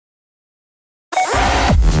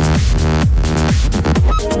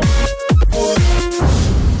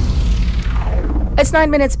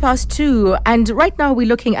It's 2:09, and right now we're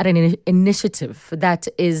looking at an initiative that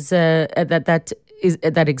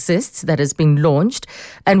exists, that has been launched,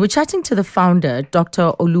 and we're chatting to the founder,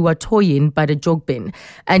 Dr. Oluwatoyin Badejogbin,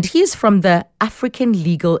 and he is from the African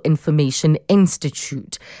Legal Information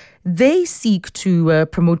Institute. They seek to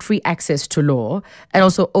promote free access to law and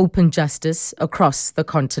also open justice across the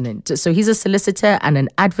continent. So he's a solicitor and an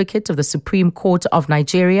advocate of the Supreme Court of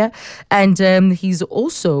Nigeria. And he's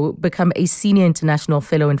also become a senior international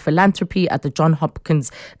fellow in philanthropy at the Johns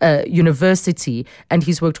Hopkins University. And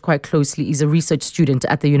he's worked quite closely. He's a research student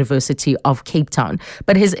at the University of Cape Town.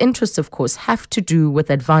 But his interests, of course, have to do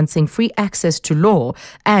with advancing free access to law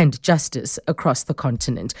and justice across the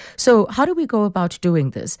continent. So how do we go about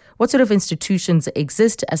doing this? What sort of institutions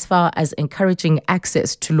exist as far as encouraging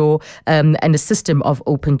access to law and a system of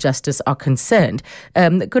open justice are concerned?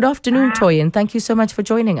 Good afternoon, Toyin. Thank you so much for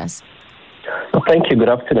joining us. Well, thank you. Good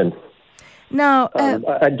afternoon. Now,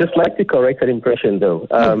 I'd just like to correct an impression, though.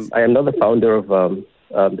 Yes. I am not the founder of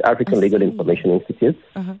the African Legal Information Institute.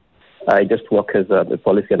 Uh-huh. I just work as a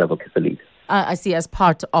Policy and Advocacy Lead. I see, as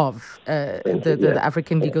part of the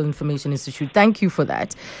African Legal Information Institute. Thank you for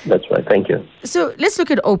that. That's right. Thank you. So let's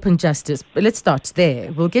look at open justice. But let's start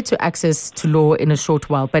there. We'll get to access to law in a short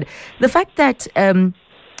while. But the fact that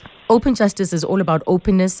open justice is all about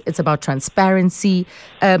openness, it's about transparency.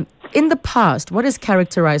 In the past, what has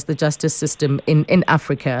characterized the justice system in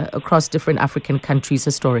Africa, across different African countries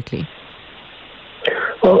historically?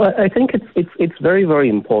 Well, I think it's very, very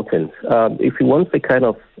important. If we want the kind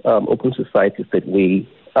of open societies that we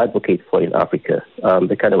advocate for in Africa,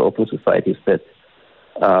 the kind of open societies that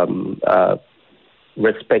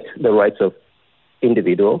respect the rights of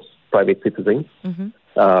individuals, private citizens,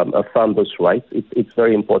 affirm those rights, it's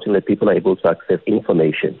very important that people are able to access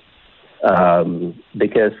information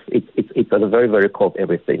because it's at the very, very core of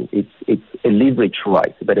everything. It's a leverage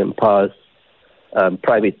right that empowers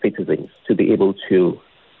private citizens to be able to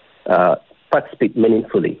participate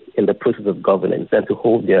meaningfully in the process of governance and to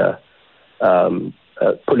hold their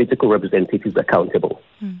political representatives accountable.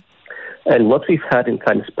 And what we've had in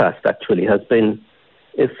times past actually has been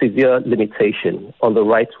a severe limitation on the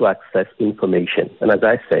right to access information. And as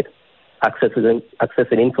I said,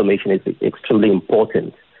 accessing information is extremely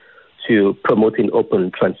important to promoting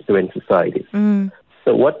open, transparent societies.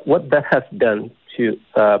 So what that has done to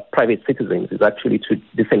private citizens is actually to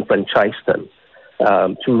disenfranchise them,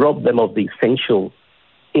 to rob them of the essential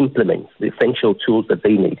implements, the essential tools that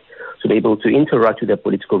they need to be able to interact with their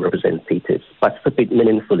political representatives, participate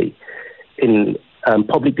meaningfully in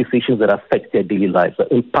public decisions that affect their daily lives,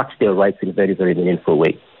 that impact their rights in a very, very meaningful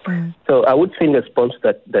way. So I would say in response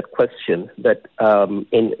to that question that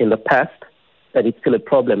in the past, that it's still a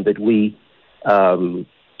problem that we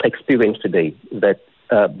experience today, that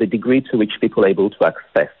the degree to which people are able to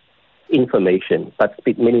access information,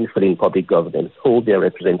 participate meaningfully in public governance, hold their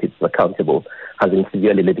representatives accountable, has been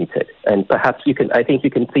severely limited. And perhaps I think you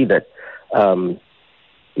can see that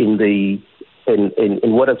in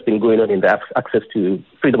what has been going on in the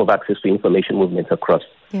freedom of access to information movement across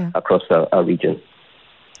our region.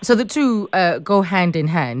 So the two go hand in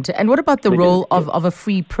hand. And what about the role of a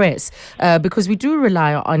free press? Because we do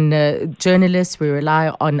rely on journalists, we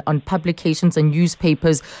rely on publications and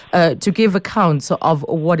newspapers to give accounts of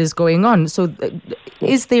what is going on. So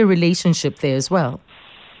is there a relationship there as well?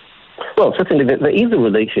 Well, certainly there is a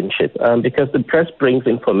relationship because the press brings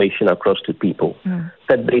information across to people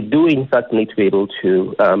that they do in fact need to be able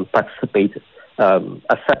to participate,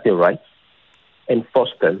 assert their rights,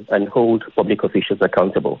 enforce them, and hold public officials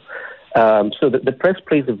accountable. So the press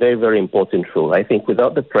plays a very, very important role. I think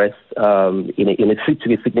without the press, to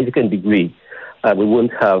a significant degree, we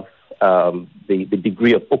won't have the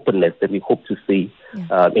degree of openness that we hope to see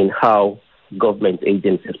in how government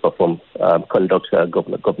agencies conduct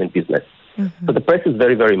government business. So the press is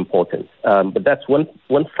very, very important. But that's one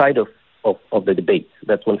side of the debate.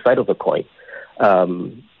 That's one side of the coin.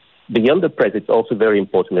 Beyond the press, it's also very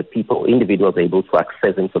important that individuals are able to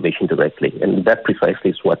access information directly. And that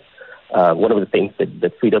precisely is what one of the things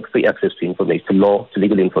that free access to information, to law, to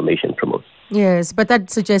legal information promotes. Yes, but that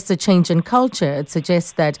suggests a change in culture. It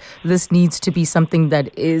suggests that this needs to be something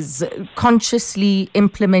that is consciously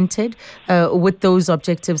implemented with those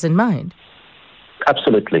objectives in mind.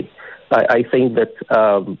 Absolutely. I think that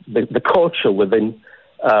the culture within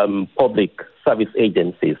public service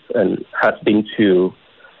agencies has been to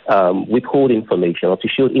withhold information or to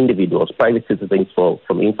shield individuals, private citizens,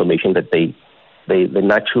 from information that they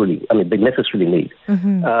necessarily need.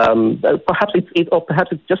 Perhaps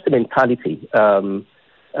it's just a mentality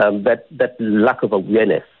that lack of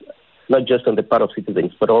awareness not just on the part of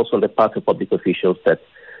citizens, but also on the part of public officials, that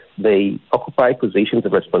they occupy positions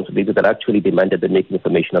of responsibility that actually demanded they make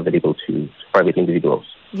information available to private individuals.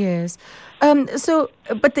 Yes.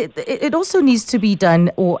 But it also needs to be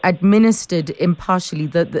done or administered impartially,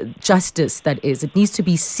 the justice, that is. It needs to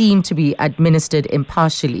be seen to be administered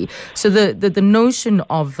impartially. So the notion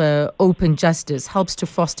of open justice helps to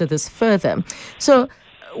foster this further. So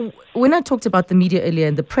when I talked about the media earlier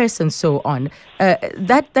and the press and so on,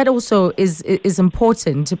 that also is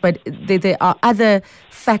important, but there are other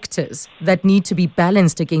factors that need to be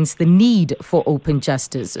balanced against the need for open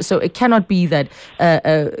justice. So it cannot be that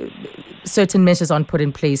certain measures aren't put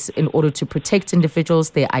in place in order to protect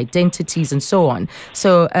individuals, their identities and so on.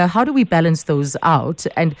 So how do we balance those out?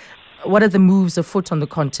 And what are the moves afoot on the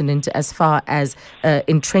continent as far as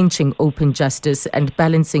entrenching open justice and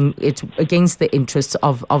balancing it against the interests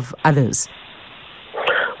of others?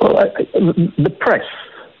 Well, the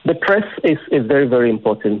press is a very, very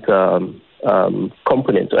important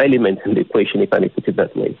component or element in the equation, if I may put it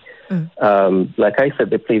that way. Like I said,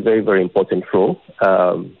 they play a very, very important role.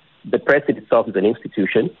 The press itself is an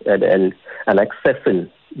institution, and accessing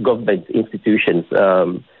government institutions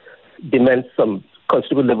demands some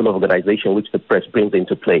considerable level of organization, which the press brings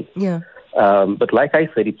into play. Yeah. But like I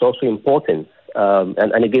said, it's also important.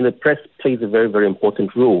 And again, the press plays a very, very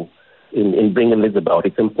important role in bringing this about.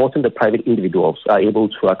 It's important that private individuals are able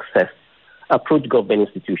to approach government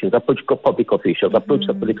institutions, approach public officials, approach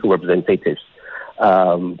the political representatives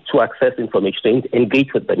to access information, to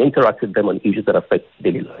engage with them, interact with them on issues that affect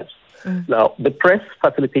daily lives. Now, the press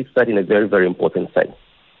facilitates that in a very, very important sense.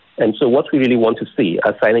 And so what we really want to see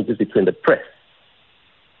are synergies between the press,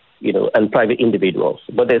 and private individuals.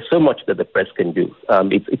 But there's so much that the press can do.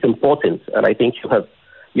 It's important, and I think you have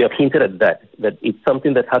hinted at that it's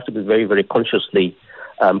something that has to be very, very consciously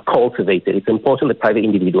cultivated. It's important that private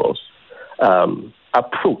individuals are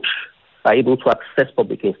able to access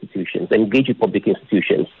public institutions, engage with public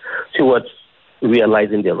institutions towards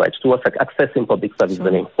realizing their rights, towards accessing public services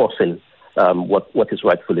and enforcing what is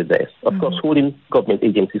rightfully theirs. Of course, holding government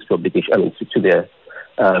agencies to their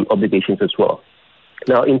obligations as well.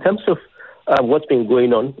 Now, in terms of what's been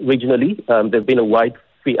going on regionally, there's been a wide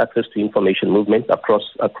free access to information movement across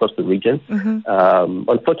the region.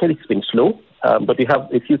 Unfortunately, it's been slow, but we have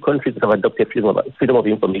a few countries that have adopted freedom of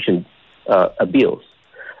information bills.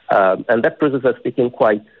 And that process has taken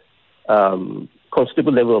quite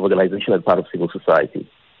considerable level of organization as part of civil society.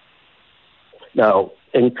 Now,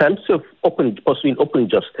 in terms of pursuing open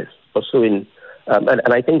justice, and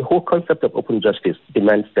I think the whole concept of open justice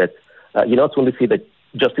demands that you not only see that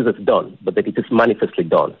justice is done, but that it is manifestly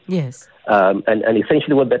done. Yes. And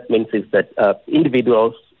essentially what that means is that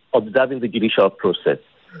individuals observing the judicial process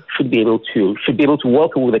should be able to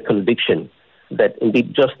walk away with the conviction that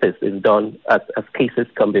indeed justice is done as cases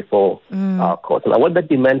come before our courts. Now, what that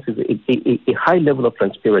demands is a high level of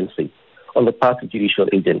transparency on the part of judicial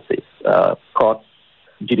agencies, courts,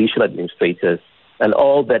 judicial administrators, and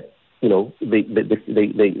all that,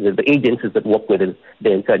 the agencies that work within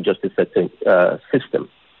the entire justice system.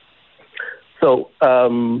 So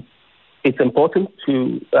it's important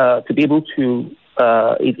to be able to.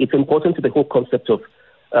 It's important to the whole concept of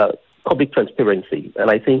public transparency, and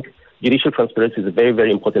I think judicial transparency is a very,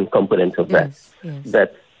 very important component of that. Yes.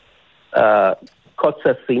 That courts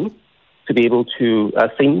are seen to be able to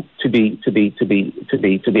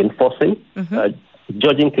be enforcing,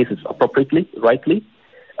 judging cases appropriately, rightly.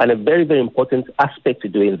 And a very, very important aspect to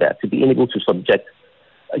doing that, to being able to subject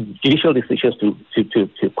judicial decisions to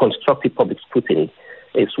constructive public scrutiny,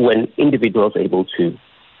 is when individuals are able to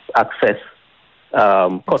access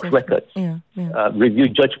court records, review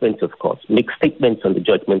judgments of courts, make statements on the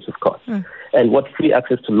judgments of courts. And what free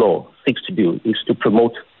access to law seeks to do is to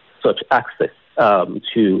promote such access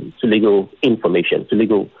to legal information,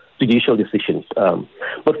 to judicial decisions.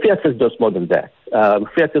 But free access does more than that.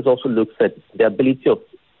 Free access also looks at the ability of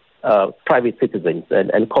private citizens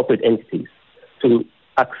and corporate entities to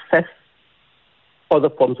access other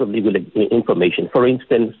forms of legal information, for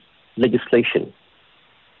instance, legislation.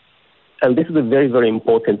 And this is a very, very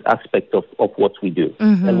important aspect of what we do.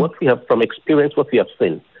 And what we have from experience, what we have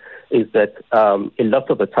seen is that a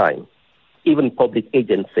lot of the time, even public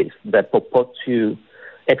agencies that purport to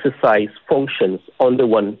exercise functions under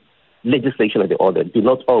one legislation or the other do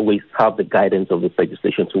not always have the guidance of this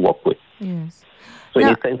legislation to work with. Yes. So in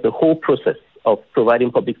a sense, the whole process of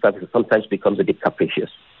providing public services sometimes becomes a bit capricious,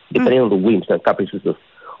 depending on the whims and caprices of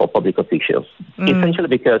public officials, essentially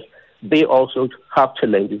because they also have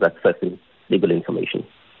challenges accessing legal information.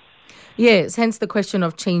 Yes, hence the question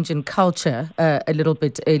of change in culture a little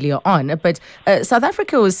bit earlier on. But South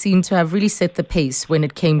Africa was seen to have really set the pace when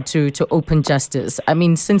it came to open justice. I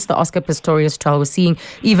mean, since the Oscar Pistorius trial, we're seeing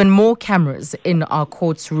even more cameras in our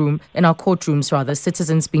courtrooms,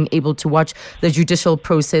 citizens being able to watch the judicial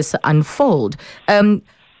process unfold.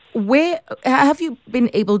 Where have you been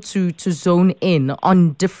able to zone in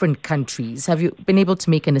on different countries? Have you been able to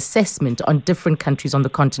make an assessment on different countries on the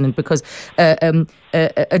continent? Because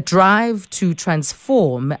a drive to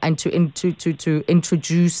transform and to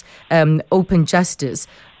introduce open justice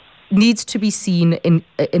needs to be seen in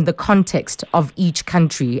the context of each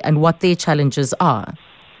country and what their challenges are.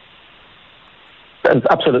 That's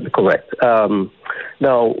absolutely correct.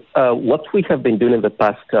 Now, what we have been doing in the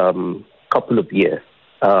past couple of years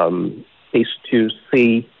is to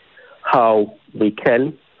see how we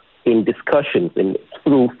can, in discussions and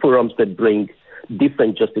through forums that bring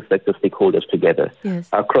different justice sector stakeholders together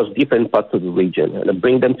across different parts of the region, and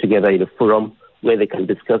bring them together in a forum where they can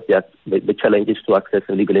discuss the challenges to access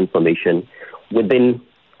legal information within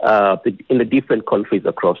in the different countries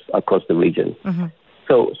across the region. Mm-hmm.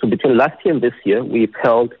 So between last year and this year, we've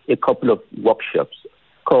held a couple of workshops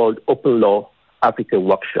called Open Law Africa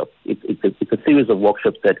Workshop. It's a series of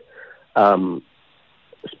workshops that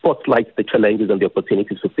spotlights the challenges and the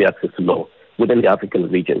opportunities of free access to law within the African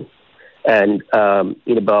region. And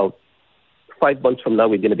in about 5 months from now,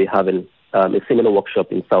 we're going to be having a similar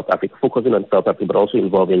workshop in South Africa, focusing on South Africa, but also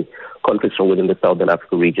involving countries from within the Southern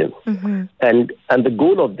Africa region. Mm-hmm. And the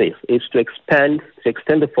goal of this is to extend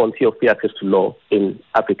the frontier of free access to law in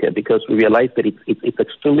Africa, because we realize that it's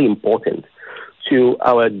extremely important to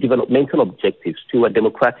our developmental objectives, to a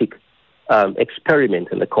democratic experiment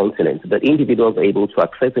in the continent, that individuals are able to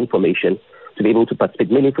access information, to be able to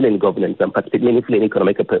participate meaningfully in governance and participate meaningfully in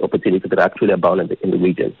economic opportunities that are actually abound in the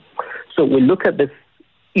region. So we look at these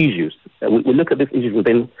issues, we look at these issues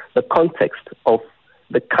within the context of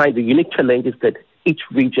the unique challenges that each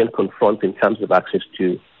region confronts in terms of access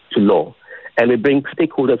to law. And we bring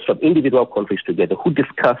stakeholders from individual countries together who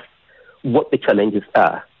discuss what the challenges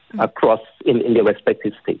are across in their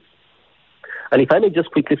respective states. And if I may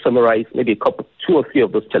just quickly summarize maybe two or three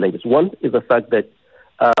of those challenges. One is the fact that,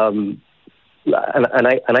 and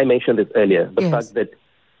I mentioned this earlier, the fact that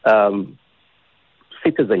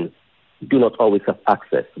citizens do not always have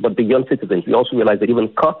access. But beyond citizens, we also realize that even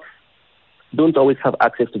courts don't always have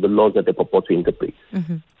access to the laws that they purport to interpret.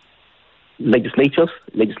 Mm-hmm. Legislators,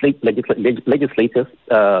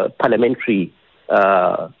 parliamentary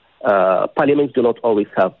parliaments do not always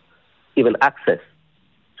have even access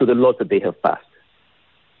to the laws that they have passed,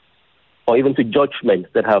 or even to judgments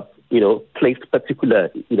that have, placed particular,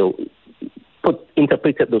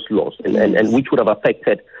 interpreted those laws, and which would have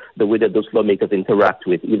affected the way that those lawmakers interact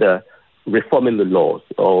with either reforming the laws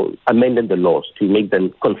or amending the laws to make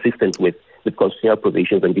them consistent with constitutional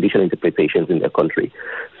provisions and judicial interpretations in their country.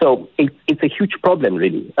 So it's a huge problem,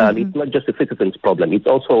 really. Mm-hmm. It's not just a citizen's problem. It's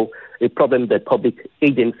also a problem that public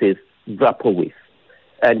agencies grapple with.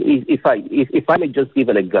 And if I may just give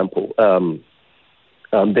an example,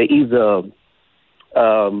 there is the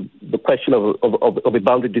question of a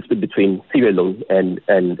boundary dispute between Sierra Leone and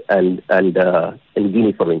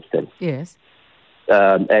Guinea, for instance. Yes.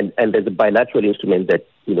 And there's a bilateral instrument that,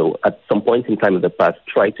 at some point in time in the past,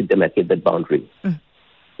 tried to demarcate that boundary. Mm.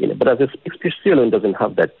 But as Sierra Leone doesn't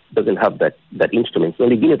have that instrument. It's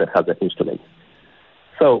only Guinea that has that instrument.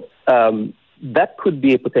 So that could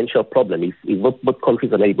be a potential problem if both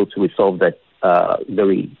countries are able to resolve that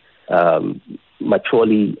very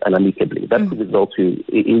maturely and amicably. That could result to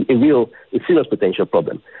a serious potential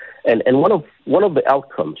problem. And one of the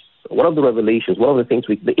outcomes, one of the revelations, one of the things,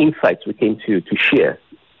 the insights we came to share,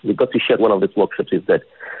 we got to share at one of these workshops, is that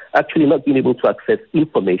actually not being able to access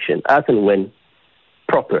information as and when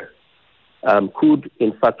proper could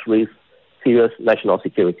in fact raise serious national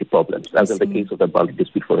security problems, as in the case of the boundary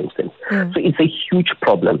dispute, for instance. Yeah. So it's a huge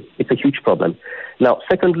problem. Now,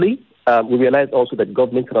 secondly, we realize also that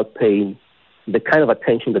governments are not paying the kind of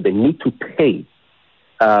attention that they need to pay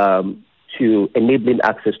to enabling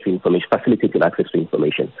access to information, facilitating access to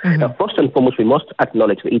information. Mm-hmm. Now, first and foremost, we must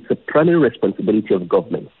acknowledge that it's a primary responsibility of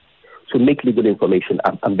government to make legal information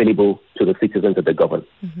available to the citizens that they govern.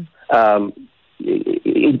 Mm-hmm.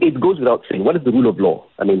 It goes without saying, what is the rule of law?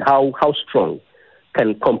 I mean, how strong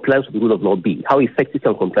can compliance with the rule of law be? How effective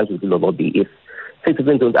can compliance with the rule of law be if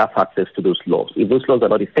citizens don't have access to those laws? If those laws are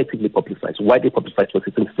not effectively publicized, widely publicized for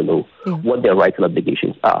citizens to know what their rights and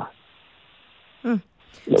obligations are? Mm.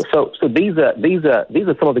 So these are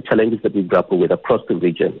some of the challenges that we grapple with across the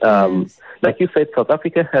region. Yes. Like you said, South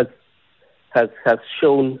Africa has has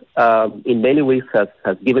shown, in many ways, has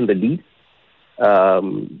given the lead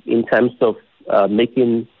in terms of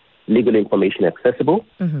making legal information accessible.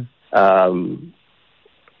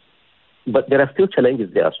 But there are still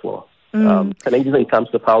challenges there as well. Challenges in terms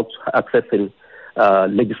of how accessing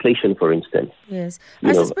legislation, for instance. Yes,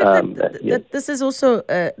 I suspect that this is also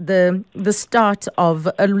the start of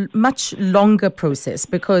a much longer process,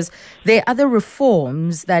 because there are other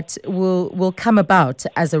reforms that will come about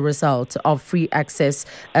as a result of free access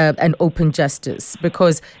and open justice.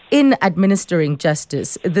 Because in administering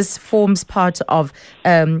justice, this forms part of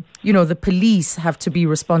the police have to be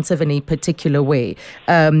responsive in a particular way,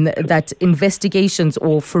 that investigations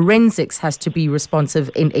or forensics has to be responsive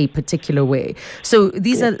in a particular way. So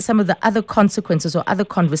these are some of the other consequences or other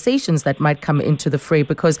conversations that might come into the fray,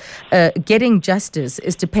 because getting justice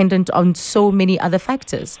is dependent on so many other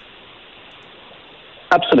factors.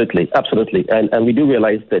 Absolutely. And we do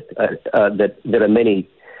realize that there are many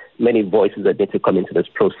voices that need to come into this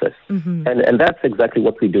process. And that's exactly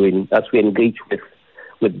what we're doing as we engage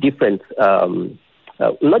with different,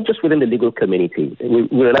 not just within the legal community. We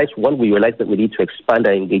realize that we need to expand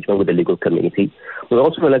our engagement with the legal community. We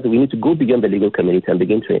also realize that we need to go beyond the legal community and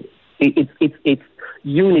begin to.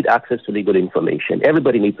 You need access to legal information.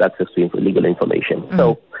 Everybody needs access to legal information.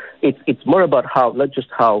 So it's more about how, not just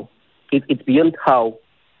how. It's beyond how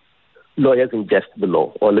lawyers ingest the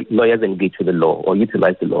law or lawyers engage with the law or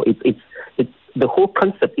utilize the law. It's the whole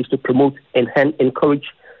concept is to promote and encourage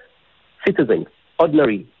citizens,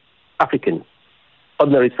 ordinary Africans,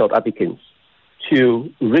 ordinary South Africans, to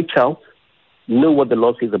reach out, know what the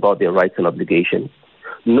law says about their rights and obligations,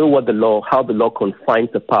 know how the law confines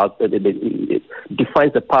the powers,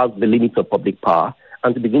 defines the powers, the limits of public power,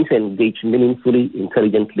 and to begin to engage meaningfully,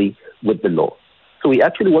 intelligently with the law. So we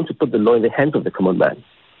actually want to put the law in the hands of the common man,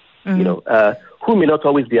 who may not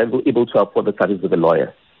always be able to afford the service of a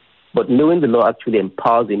lawyer, but knowing the law actually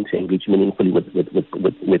empowers him to engage meaningfully with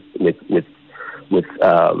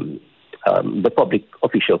the public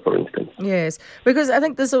official, for instance. Yes, because I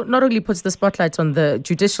think this not only puts the spotlight on the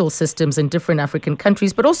judicial systems in different African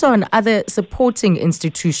countries, but also on other supporting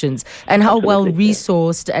institutions and how well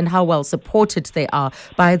resourced and how well supported they are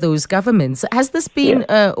by those governments. Has this been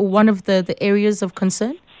one of the areas of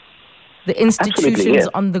concern? The institutions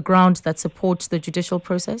on the ground that support the judicial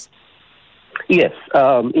process? Yes.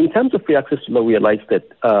 In terms of free access to law, we realize that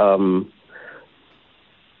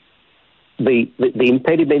the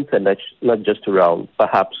impediments are not just around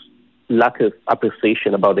perhaps lack of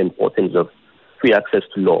appreciation about the importance of free access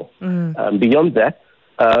to law. Beyond that,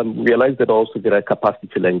 realize that also there are capacity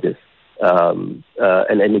challenges. And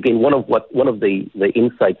again, one of the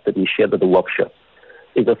insights that we shared at the workshop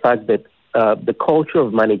is the fact that the culture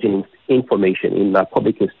of managing information in our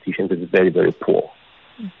public institutions is very, very poor.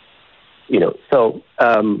 So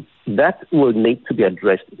that will need to be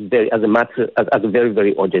addressed as a very,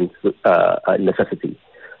 very urgent necessity.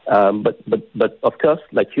 But of course,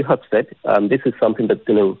 like you have said, this is something that's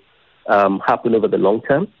going to happen over the long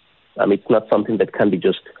term. It's not something that can be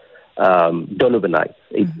just done overnight.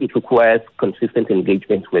 It requires consistent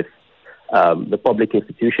engagement with the public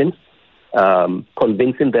institutions,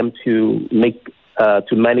 convincing them to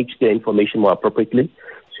manage their information more appropriately,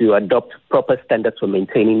 to adopt proper standards for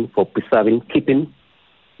maintaining, for preserving, keeping,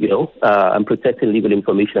 and protecting legal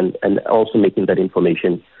information, and also making that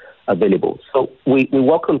information available. So we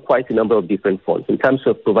work on quite a number of different fronts in terms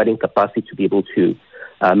of providing capacity to be able to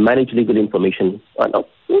manage legal information.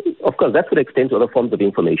 Of course, that would extend to other forms of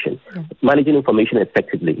information. Yeah. Managing information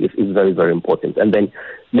effectively is very, very important. And then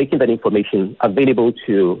making that information available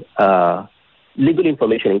to legal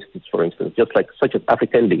information institutes, for instance, such as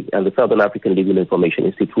AfricanLII and the Southern African Legal Information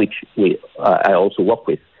Institute, which I also work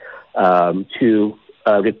with, to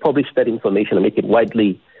republish that information and make it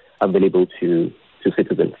widely available to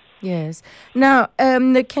citizens. Yes. Now,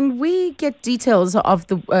 can we get details of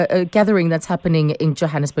the gathering that's happening in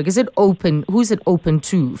Johannesburg? Is it open? Who's it open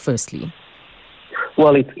to, firstly?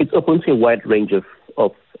 Well, it's open to a wide range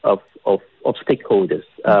of stakeholders,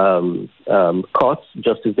 courts,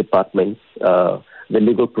 justice departments, the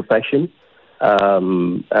legal profession,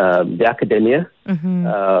 the academia,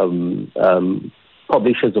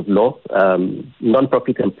 publishers of law,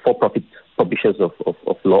 non-profit and for-profit publishers of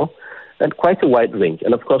law, and quite a wide range,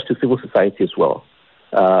 and of course to civil society as well.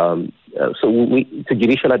 So to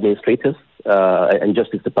judicial administrators and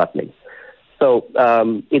justice departments. So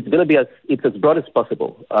it's going to be as broad as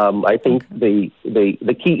possible. I think the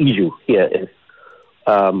key issue here is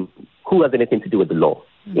who has anything to do with the law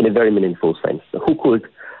in a very meaningful sense. Who could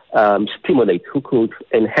stimulate? Who could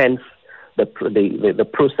enhance the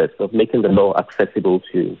process of making the law accessible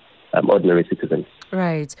to ordinary citizens.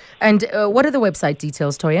 Right. And what are the website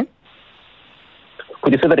details, Toyin?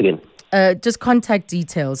 Could you say that again? Just contact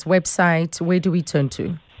details, website, where do we turn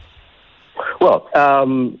to? Well,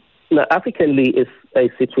 AfricanLII is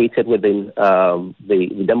situated within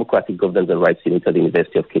the Democratic Governance and Rights Unit at the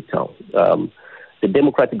University of Cape Town. The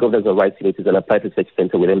Democratic Governance and Rights Unit is an applied research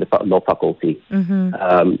center within the law faculty. Mm-hmm.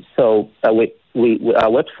 Our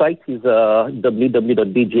website is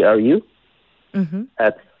www.dgru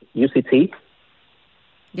at UCT.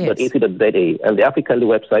 Yes. .ac.za, and the AfricanLII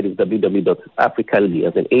website is www.africanlii,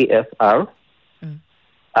 as in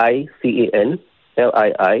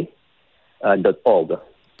AfricanLii.org.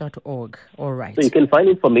 .org. All right. So you can find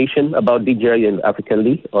information about DGRU and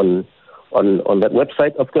AfricanLII on that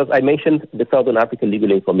website. Of course, I mentioned the Southern African Legal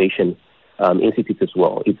Information Institute as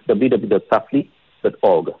well. It's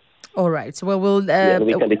www.safli.org. All right. So we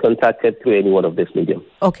can be contacted through any one of this medium.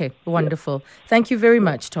 Okay, wonderful. Yeah. Thank you very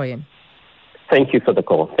much, Toyin. Thank you for the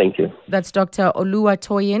call. Thank you. That's Dr.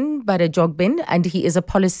 Oluwatoyin Badejogbin, and he is a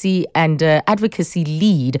policy and advocacy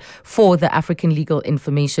lead for the African Legal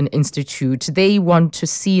Information Institute. They want to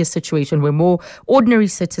see a situation where more ordinary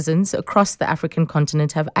citizens across the African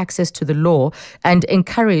continent have access to the law and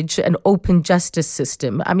encourage an open justice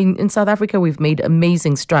system. I mean, in South Africa, we've made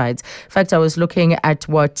amazing strides. In fact, I was looking at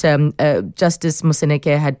what Justice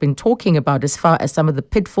Moseneke had been talking about as far as some of the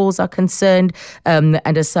pitfalls are concerned, and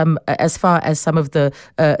as far as some of the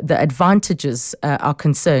advantages are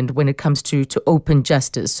concerned when it comes to open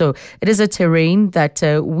justice. So it is a terrain that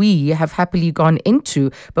we have happily gone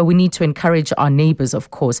into, but we need to encourage our neighbors,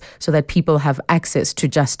 of course, so that people have access to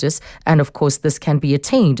justice. And of course, this can be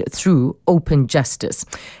attained through open justice.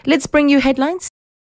 Let's bring you headlines.